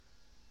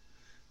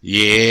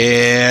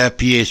Yeah,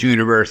 PS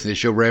University,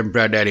 show Reverend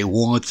Proud Daddy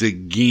once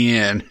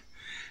again.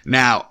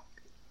 Now,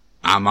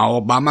 I'm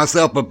all by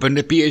myself up in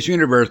the PS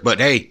Universe, but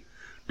hey,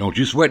 don't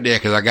you sweat that,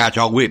 cause I got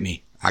y'all with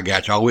me.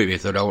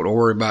 So don't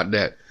worry about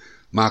that.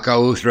 My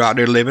co-hosts are out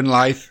there living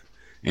life,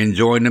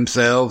 enjoying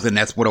themselves, and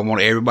that's what I want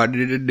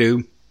everybody to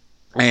do.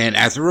 And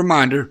as a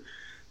reminder,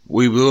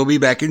 we will be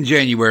back in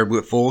January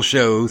with full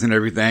shows and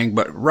everything,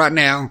 but right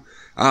now,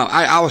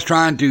 I was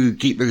trying to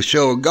keep the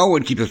show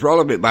going, keep us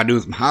relevant by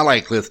doing some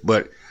highlight clips,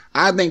 but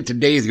I think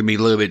today's going to be a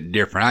little bit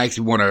different. I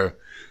actually want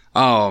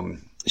to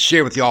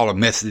share with y'all a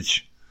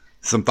message,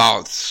 some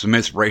thoughts, some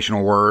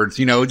inspirational words,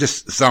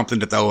 just something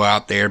to throw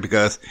out there,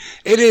 because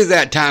it is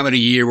that time of the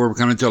year where we're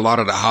coming to a lot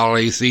of the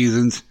holiday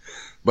seasons.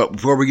 But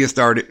before we get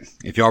started,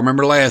 if y'all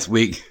remember last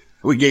week,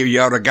 we gave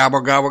y'all the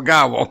gobble, gobble,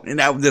 gobble, and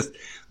that was just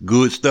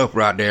good stuff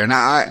right there. And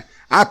I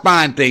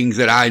find things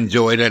that I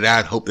enjoy that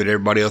I hope that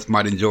everybody else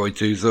might enjoy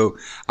too. So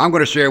I'm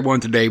going to share one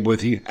today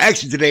with you.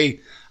 Actually, today,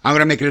 I'm going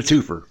to make it a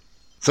twofer.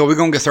 So we're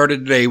going to get started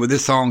today with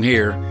this song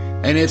here,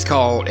 and it's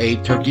called a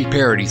turkey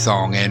parody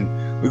song, and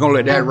we're going to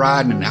let that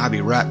ride, and I'll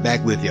be right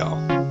back with y'all.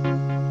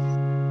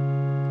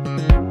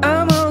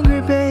 I'm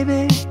hungry,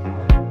 baby.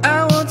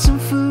 I want some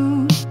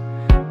food.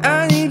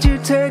 I need your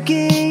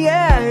turkey,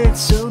 yeah, it's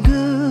so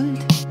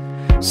good.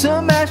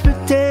 Some mashed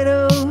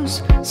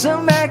potatoes,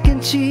 some mac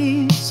and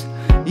cheese.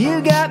 You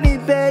got me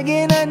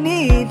begging, I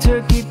need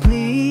turkey,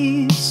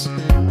 please.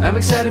 I'm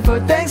excited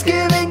for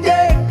Thanksgiving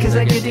Day, cause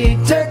I get to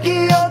eat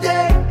turkey all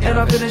day. And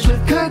I'll finish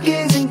with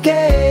cookies and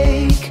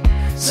cake.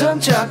 Some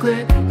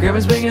chocolate,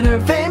 Grandma's bringing her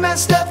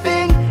famous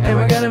stuffing. And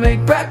we're gonna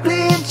make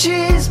broccoli and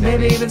cheese,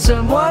 maybe even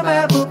some warm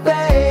apple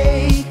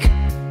bake.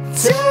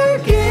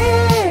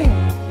 Turkey,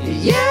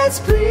 yes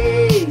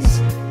please.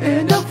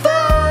 And don't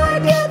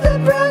forget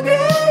the brown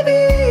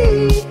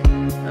gravy.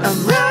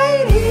 I'm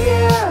right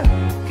here,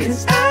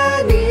 cause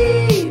I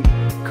need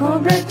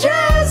cornbread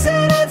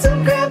dressing and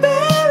some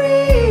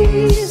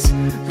cranberries.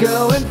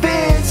 Go and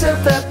fix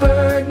up that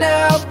bird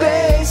now,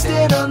 baste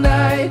it all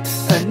night.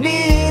 I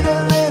need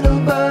a little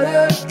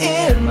butter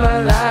in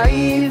my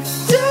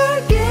life.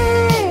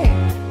 Turkey,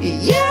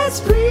 yes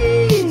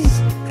please.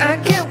 I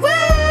can't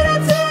wait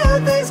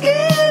until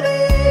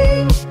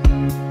Thanksgiving.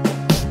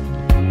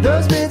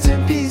 Those bits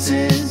and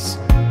pieces,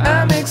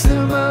 I mix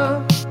them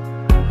up.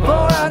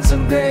 Pour on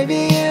some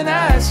gravy and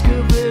I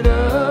scoop it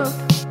up.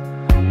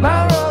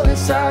 My roll is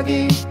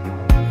soggy,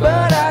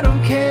 but I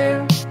don't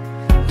care.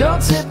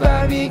 Don't sit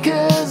by me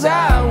cause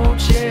I won't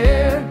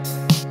share.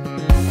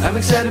 I'm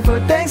excited for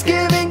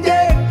Thanksgiving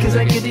Day, cause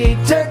I get to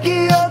eat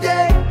turkey all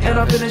day. And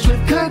I'll finish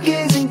with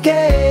cookies and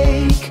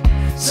cake.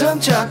 Some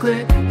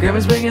chocolate,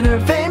 Grandma's bringing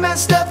her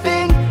famous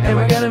stuffing. And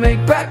we're gonna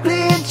make broccoli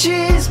and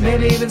cheese,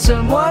 maybe even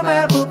some warm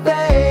apple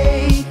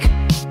bake.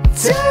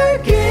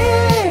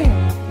 Turkey,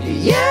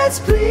 yes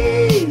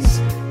please.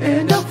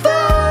 And don't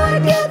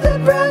forget the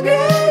brown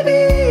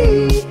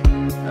gravy.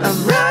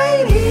 I'm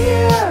right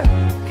here,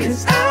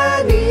 cause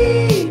I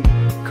need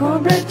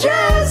cornbread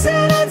dressing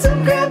and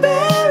some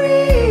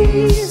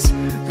cranberries.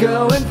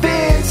 Go and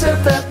fix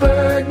up that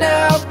bird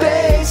now,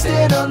 baste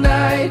it all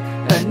night.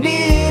 I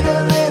need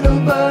a little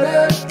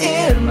butter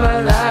in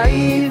my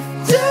life.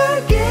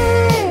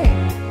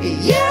 Turkey,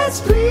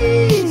 yes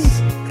please.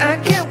 I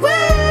can't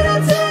wait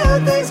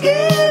until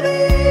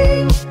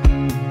Thanksgiving.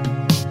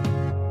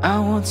 I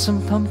want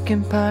some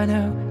pumpkin pie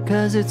now,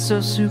 cause it's so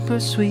super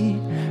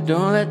sweet.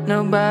 Don't let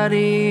nobody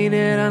eat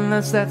it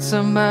unless that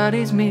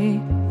somebody's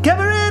me.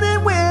 Cover it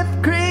in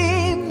whipped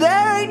cream,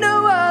 there ain't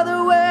no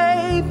other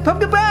way.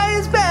 Pumpkin pie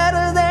is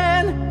better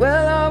than,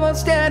 well,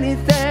 almost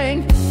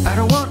anything. I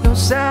don't want no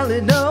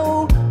salad,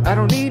 no. I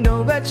don't need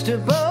no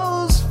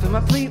vegetables. Fill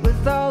my plate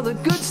with all the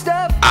good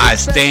stuff. I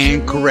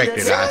stand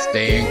corrected. I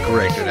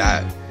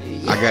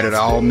got it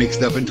all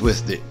mixed up and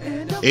twisted.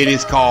 It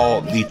is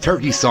called the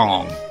Turkey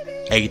Song,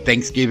 a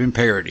Thanksgiving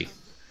parody.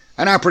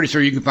 And I'm pretty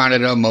sure you can find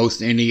it on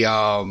most any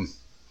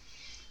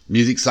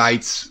music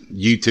sites,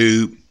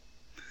 YouTube,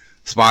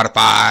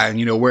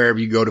 Spotify, wherever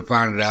you go to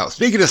find it out.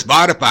 Speaking of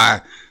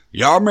Spotify,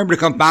 y'all remember to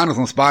come find us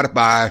on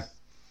Spotify.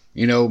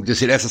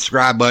 Just hit that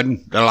subscribe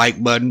button, the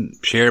like button,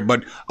 share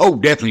button. Oh,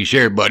 definitely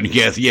share button.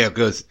 Yes, yeah,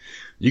 because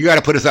you got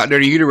to put us out there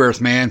in the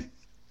universe, man.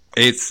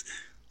 It's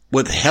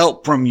with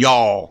help from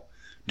y'all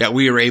that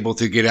we are able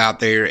to get out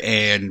there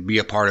and be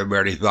a part of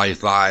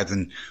everybody's lives,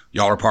 and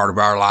y'all are part of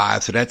our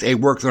lives. So it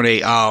works on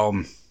a,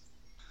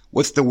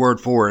 what's the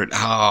word for it?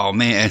 Oh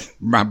man,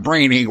 my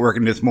brain ain't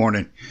working this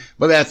morning,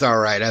 but that's all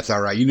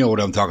right. You know what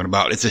I'm talking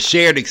about. It's a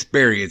shared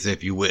experience,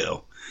 if you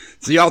will.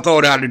 So y'all throw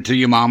it out there to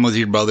your mamas,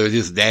 your brothers,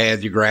 your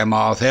dads, your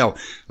grandmas. Hell,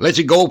 let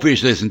your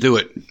goldfish listen to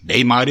it.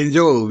 They might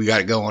enjoy what we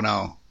got going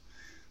on.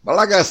 But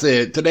like I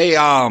said, today,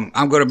 I'm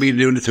going to be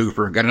doing the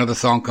twofer. Got another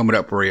song coming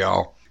up for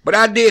y'all. But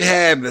I did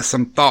have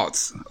some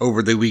thoughts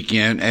over the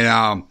weekend, and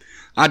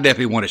I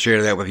definitely want to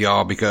share that with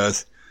y'all,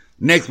 because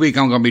next week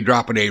I'm going to be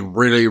dropping a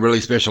really, really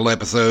special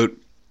episode.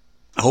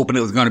 Hoping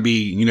it was going to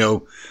be,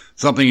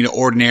 something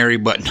ordinary,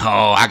 but no,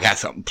 I got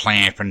something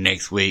planned for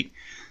next week.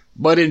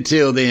 But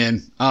until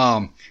then,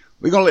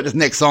 We're going to let this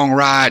next song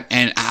ride,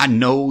 and I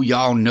know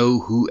y'all know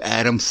who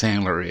Adam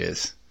Sandler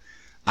is.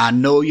 I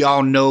know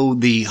y'all know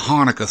the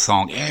Hanukkah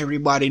song.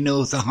 Everybody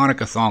knows the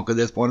Hanukkah song because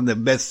it's one of the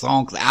best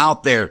songs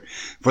out there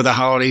for the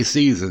holiday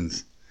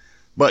seasons.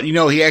 But, you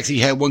know, he actually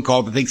had one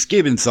called the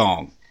Thanksgiving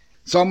song.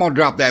 So I'm going to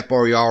drop that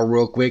for y'all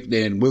real quick,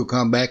 then we'll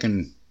come back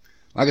and,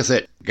 like I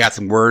said, got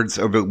some words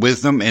of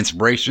wisdom,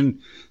 inspiration,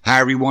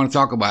 however you want to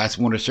talk about it. I just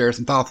want to share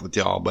some thoughts with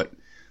y'all. But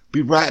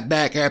be right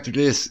back after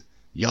this.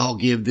 Y'all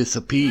give this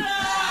a peep.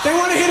 They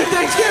want to hear the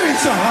Thanksgiving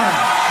song.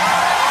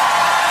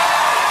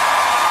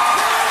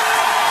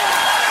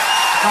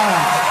 All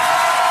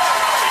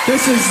right.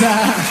 This is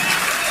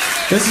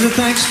a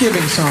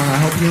Thanksgiving song. I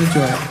hope you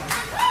enjoy it.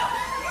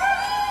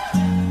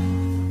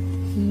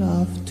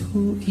 Love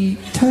to eat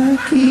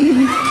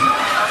turkey.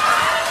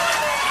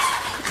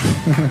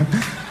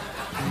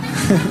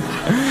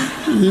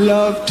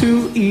 Love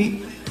to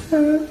eat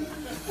turkey.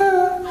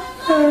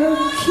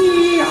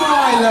 Oh,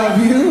 I love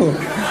you.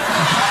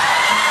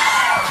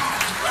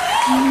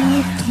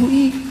 Love to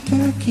eat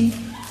turkey,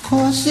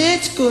 'cause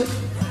it's good.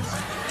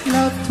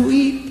 Love to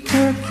eat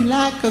turkey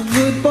like a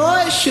good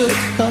boy should,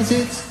 'cause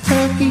it's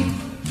turkey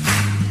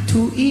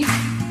to eat.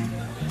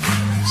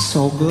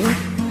 So good.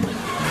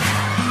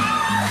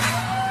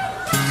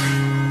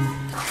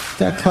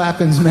 That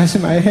clapping's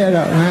messing my head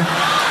up, man.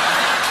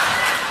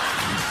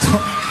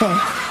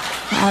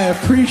 I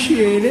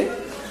appreciate it.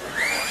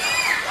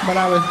 But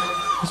I was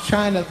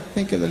trying to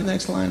think of the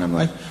next line. I'm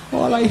like,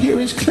 all I hear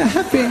is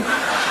clapping.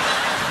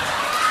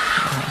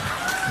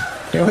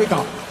 Here we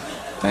go.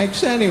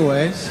 Thanks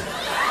anyways.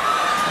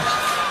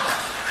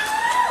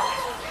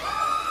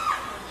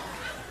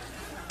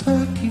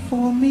 Turkey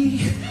for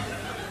me,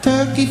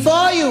 turkey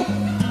for you.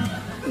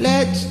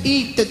 Let's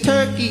eat the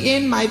turkey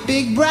in my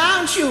big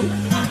brown shoe.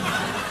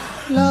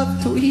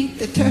 Love to eat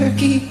the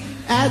turkey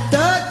at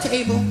the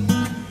table.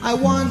 I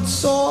once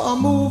saw a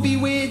movie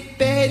with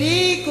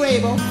Betty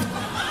Grable.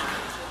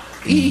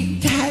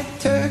 Eat that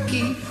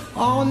turkey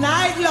all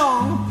night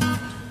long.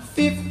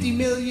 50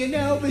 million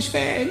Elvis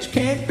fans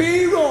can't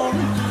be wrong.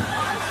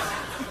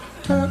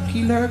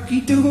 Turkey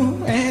lurkey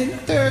do and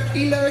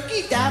turkey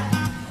lurkey dap.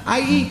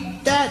 I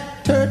eat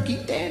that turkey,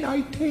 then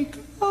I take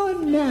a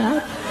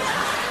nap.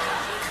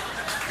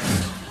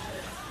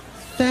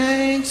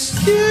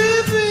 Thanksgiving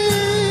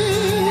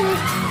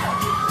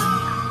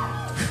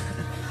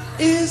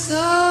is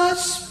a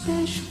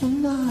special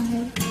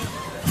night.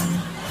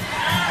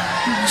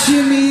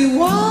 Jimmy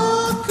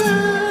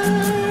Walker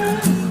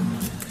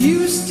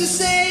used to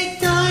say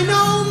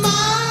dynamite.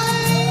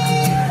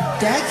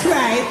 That's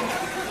right.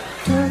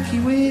 Turkey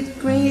with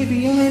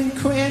gravy and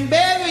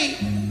cranberry.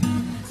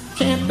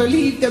 Can't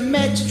believe the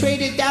Mets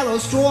traded Darryl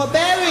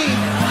Strawberry.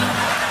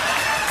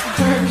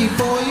 Turkey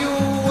for you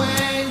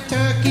and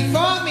turkey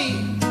for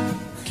me.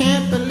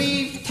 Can't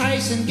believe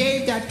Tyson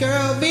gave that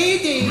girl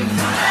BD.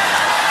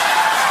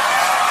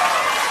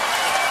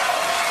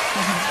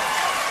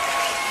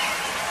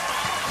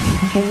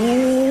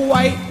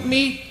 White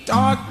meat,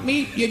 dark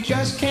meat, you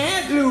just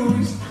can't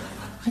lose.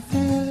 I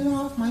fell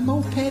off my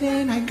moped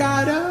and I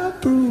got a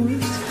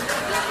bruise.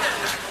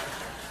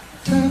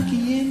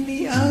 Turkey in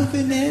the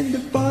oven and the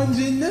buns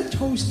in the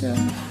toaster.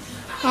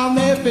 I'll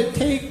never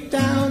take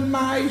down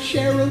my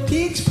Cheryl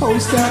Teagues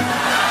poster.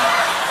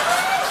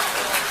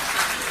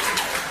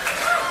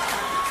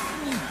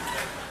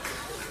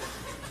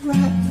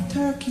 Wrap the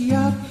turkey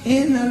up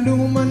in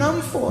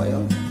aluminum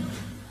foil.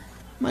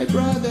 My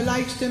brother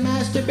likes to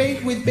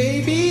masturbate with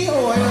baby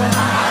oil.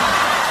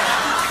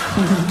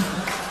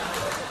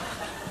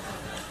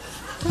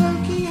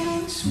 Turkey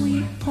and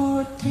sweet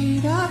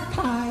potato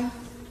pie.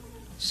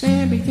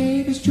 Sammy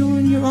Davis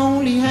Jr.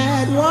 only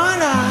had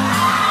one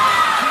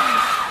eye.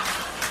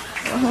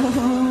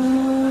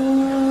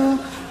 Oh,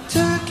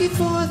 turkey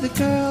for the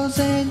girls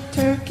and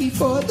turkey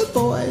for the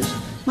boys.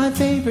 My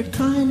favorite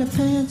kind of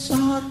pants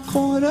are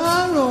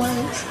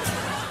corduroys.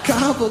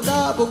 Gobble,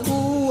 gobble,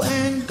 goo,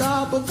 and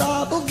gobble,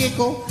 gobble,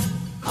 giggle.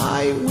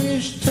 I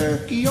wish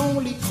turkey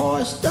only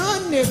cost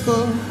a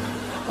nickel.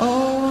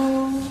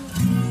 Oh,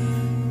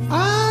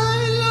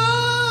 I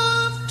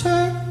love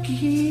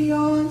turkey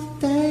on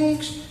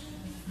Thanksgiving.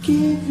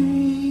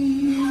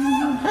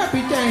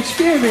 Happy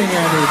Thanksgiving,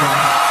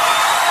 everybody.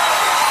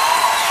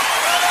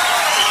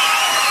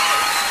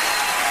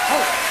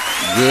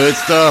 Good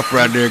stuff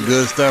right there.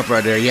 Good stuff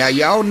right there. Yeah,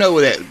 y'all know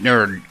that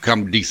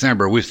come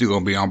December, we're still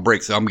going to be on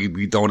break. So I'm going to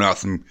be throwing out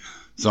some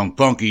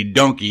funky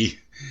donkey,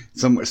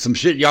 some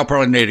shit y'all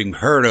probably never even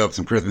heard of,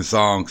 some Christmas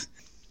songs.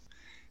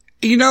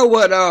 You know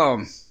what?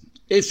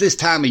 It's this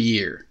time of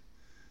year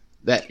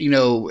that, you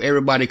know,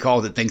 everybody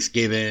calls it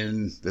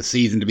Thanksgiving, the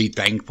season to be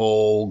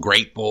thankful,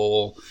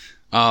 grateful.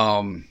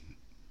 But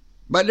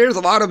there's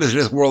a lot of us in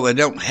this world that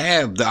don't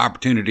have the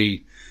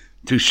opportunity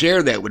to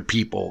share that with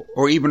people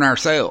or even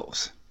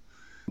ourselves.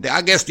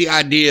 I guess the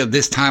idea of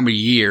this time of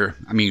year,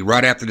 I mean,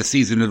 right after the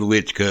season of the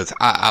witch, because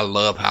I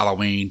love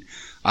Halloween.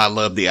 I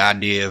love the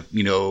idea of,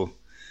 you know,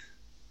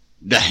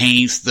 the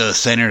Haints, the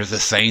Sinners, the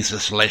Saints,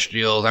 the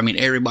Celestials. I mean,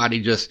 everybody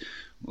just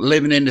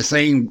living in the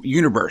same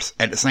universe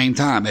at the same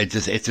time.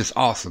 It's just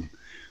awesome.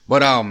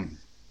 But,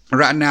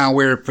 right now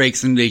we're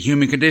facing the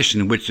human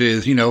condition, which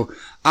is,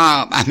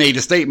 I made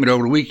a statement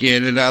over the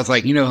weekend and I was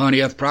like, honey,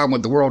 that's the problem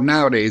with the world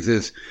nowadays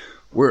is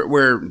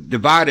we're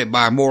divided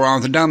by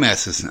morons and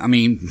dumbasses. I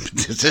mean,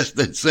 it's just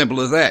as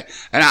simple as that.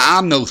 And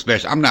I'm no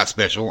special. I'm not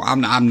special.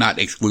 I'm not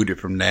excluded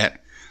from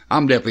that.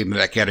 I'm definitely in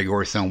that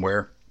category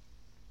somewhere.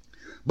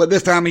 But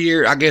this time of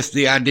year, I guess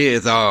the idea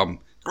is,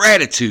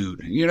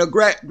 gratitude.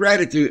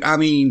 Gratitude. I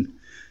mean,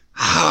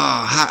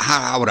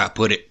 how would I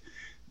put it?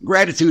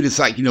 Gratitude is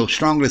like,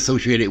 strongly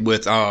associated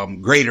with,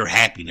 greater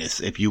happiness,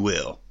 if you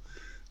will.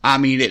 I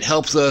mean, it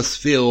helps us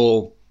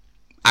feel,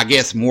 I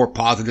guess, more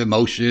positive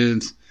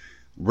emotions,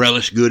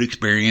 relish good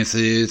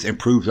experiences,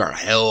 improves our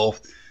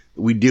health.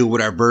 We deal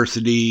with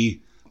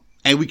adversity,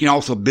 and we can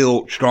also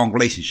build strong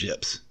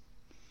relationships.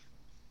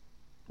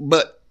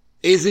 But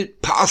is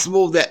it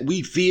possible that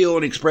we feel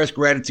and express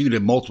gratitude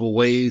in multiple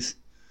ways?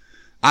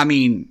 I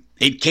mean,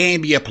 it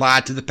can be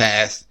applied to the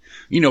past.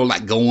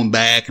 Like going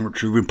back and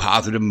retrieving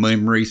positive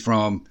memories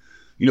from,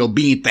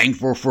 being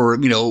thankful for,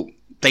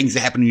 things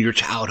that happened in your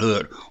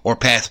childhood or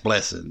past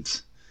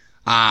blessings.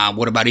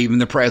 What about even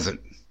the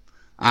present?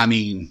 I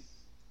mean,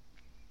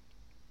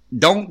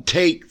 don't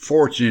take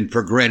fortune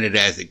for granted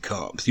as it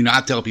comes.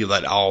 I tell people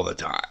that all the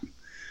time.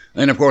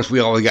 And of course, we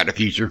always got the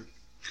future.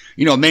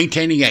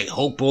 Maintaining a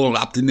hopeful and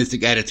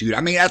optimistic attitude.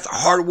 I mean, that's a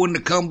hard one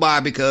to come by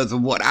because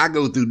of what I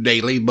go through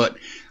daily, but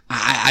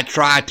I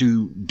try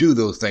to do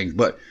those things.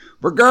 But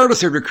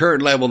regardless of your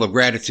current level of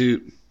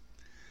gratitude,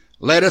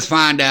 let us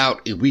find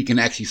out if we can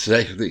actually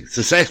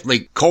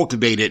successfully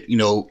cultivate it,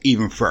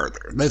 even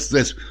further.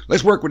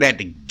 Let's work with that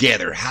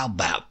together. How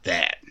about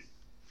that?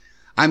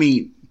 I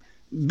mean,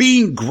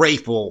 being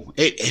grateful,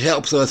 it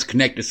helps us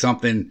connect to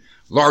something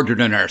larger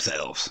than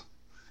ourselves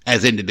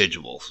as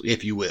individuals,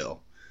 if you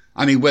will.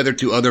 I mean, whether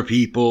to other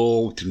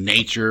people, to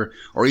nature,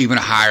 or even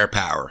a higher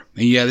power.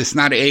 And yeah, this is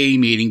not an AA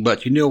meeting,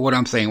 but you know what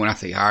I'm saying when I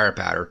say higher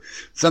power.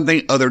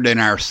 Something other than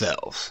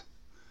ourselves.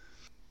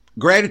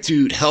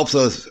 Gratitude helps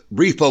us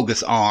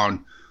refocus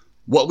on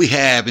what we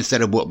have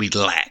instead of what we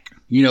lack.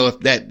 If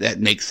that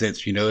makes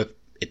sense,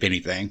 if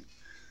anything.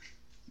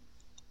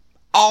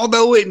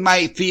 Although it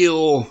might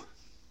feel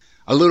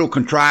a little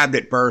contrived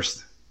at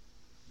first,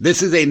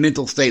 this is a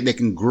mental state that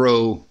can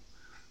grow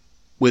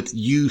with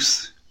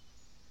use,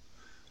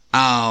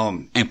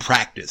 and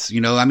practice,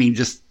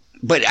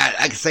 but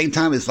at the same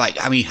time, it's like,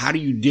 how do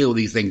you deal with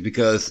these things?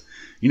 Because,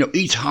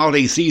 each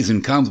holiday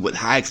season comes with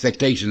high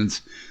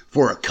expectations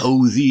for a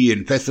cozy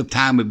and festive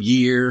time of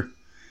year.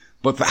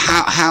 But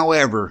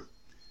however,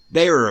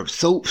 there are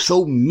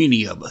so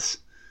many of us.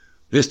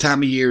 This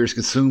time of year is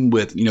consumed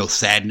with,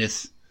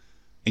 sadness,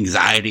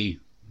 anxiety,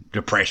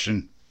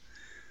 depression.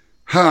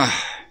 How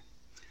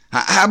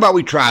about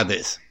we try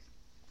this?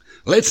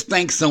 Let's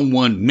thank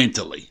someone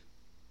mentally.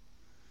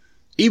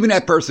 Even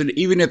if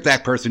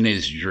that person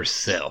is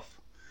yourself.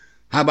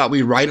 How about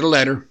we write a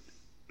letter?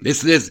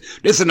 This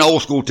is an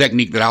old school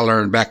technique that I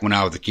learned back when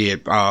I was a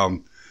kid,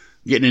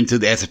 getting into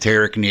the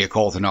esoteric and the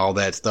occult and all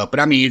that stuff.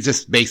 But I mean, it's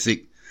just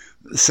basic,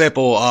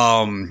 simple,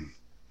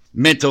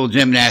 mental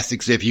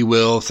gymnastics, if you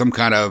will, some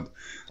kind of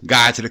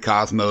guide to the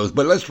cosmos.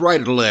 But let's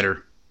write a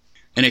letter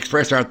and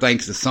express our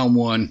thanks to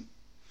someone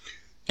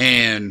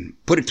and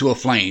put it to a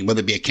flame, whether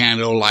it be a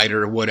candle,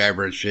 lighter, or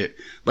whatever and shit.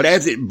 But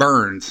as it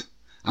burns,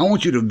 I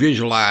want you to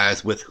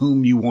visualize with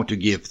whom you want to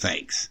give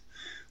thanks.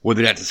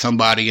 Whether that's to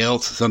somebody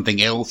else,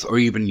 something else, or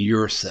even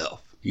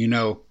yourself.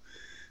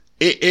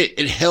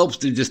 It helps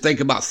to just think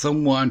about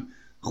someone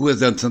who has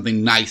done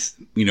something nice,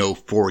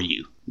 for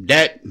you.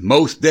 That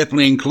most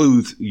definitely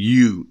includes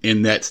you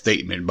in that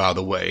statement, by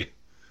the way.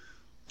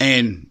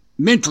 And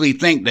mentally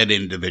thank that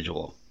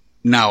individual.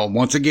 Now,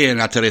 once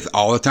again, I tell this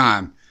all the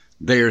time.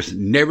 There's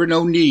never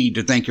no need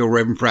to thank your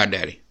Reverend Fry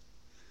Daddy.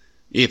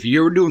 If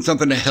you're doing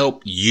something to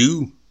help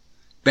you,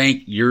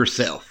 thank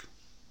yourself.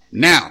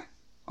 Now,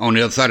 on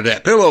the other side of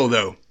that pillow,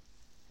 though,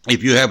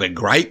 if you have a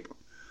gripe,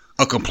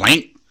 a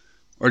complaint,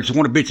 or just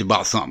want to bitch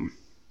about something,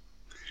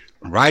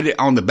 write it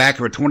on the back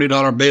of a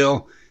 $20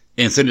 bill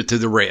and send it to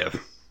the Rev.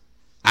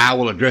 I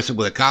will address it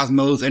with the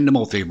cosmos and the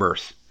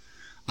multiverse.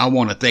 I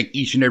want to thank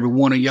each and every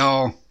one of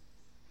y'all.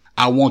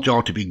 I want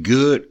y'all to be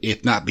good,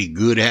 if not be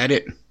good at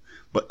it.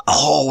 But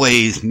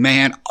always,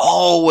 man,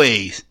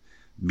 always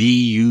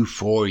be you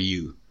for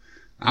you.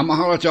 I'm going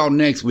to holler at y'all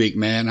next week,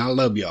 man. I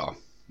love y'all.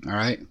 All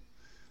right?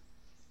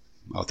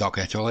 I'll talk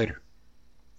at y'all later.